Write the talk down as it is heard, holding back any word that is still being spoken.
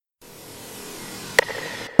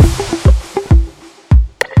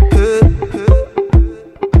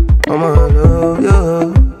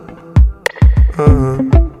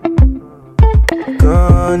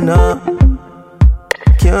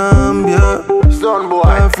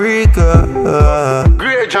Africa.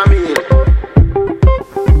 Great Jahmiel.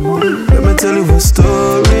 Let me tell you a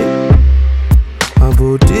story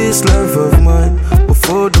about this life of mine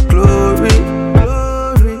before the glory.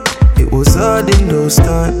 It was hard in those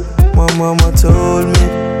times. My mama told me,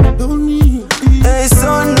 hey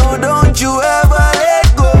son, no, don't you ever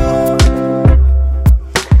let go.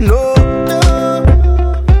 No,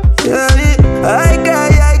 yeah, I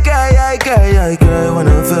cry when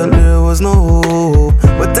I felt there was no hope.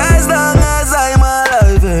 But as long as I'm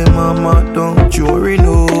alive, hey mama, don't you worry,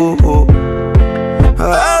 no.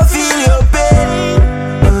 I feel your pain,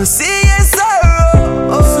 I see your sorrow.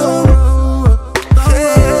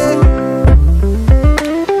 Hey.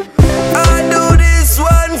 I do this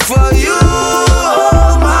one for you,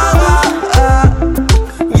 oh mama.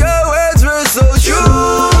 Your words were so true,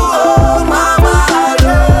 oh mama. I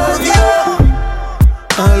love you,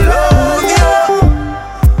 I love you,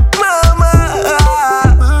 mama.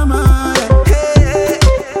 Hey.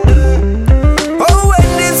 Oh, when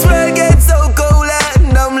this world gets so cold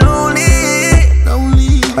and I'm lonely,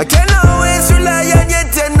 I can always rely on your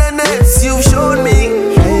tenderness you've shown me.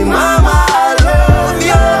 Hey mama, I love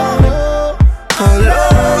you, I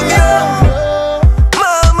love you,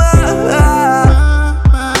 mama.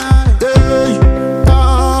 Hey,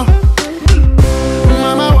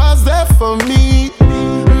 Mama was there for me.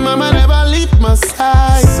 Mama never leave my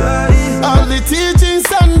side. All the teachings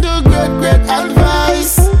and the great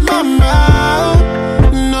advice. Mama,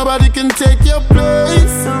 nobody can take your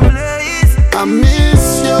place. I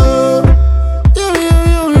miss you.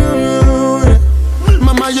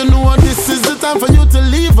 Mama, you know what, this is the time for you to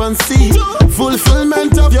live and see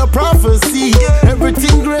fulfillment of your prophecy.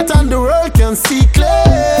 Everything great and the world can see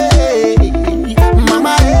clear.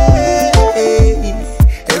 Mama, hey,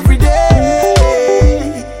 every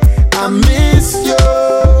day I miss you.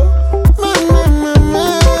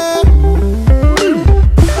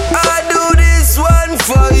 I do this one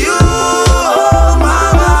for you, oh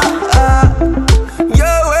mama.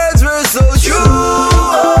 Your words were so true,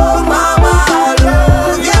 oh mama. I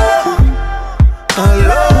love you, I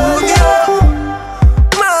love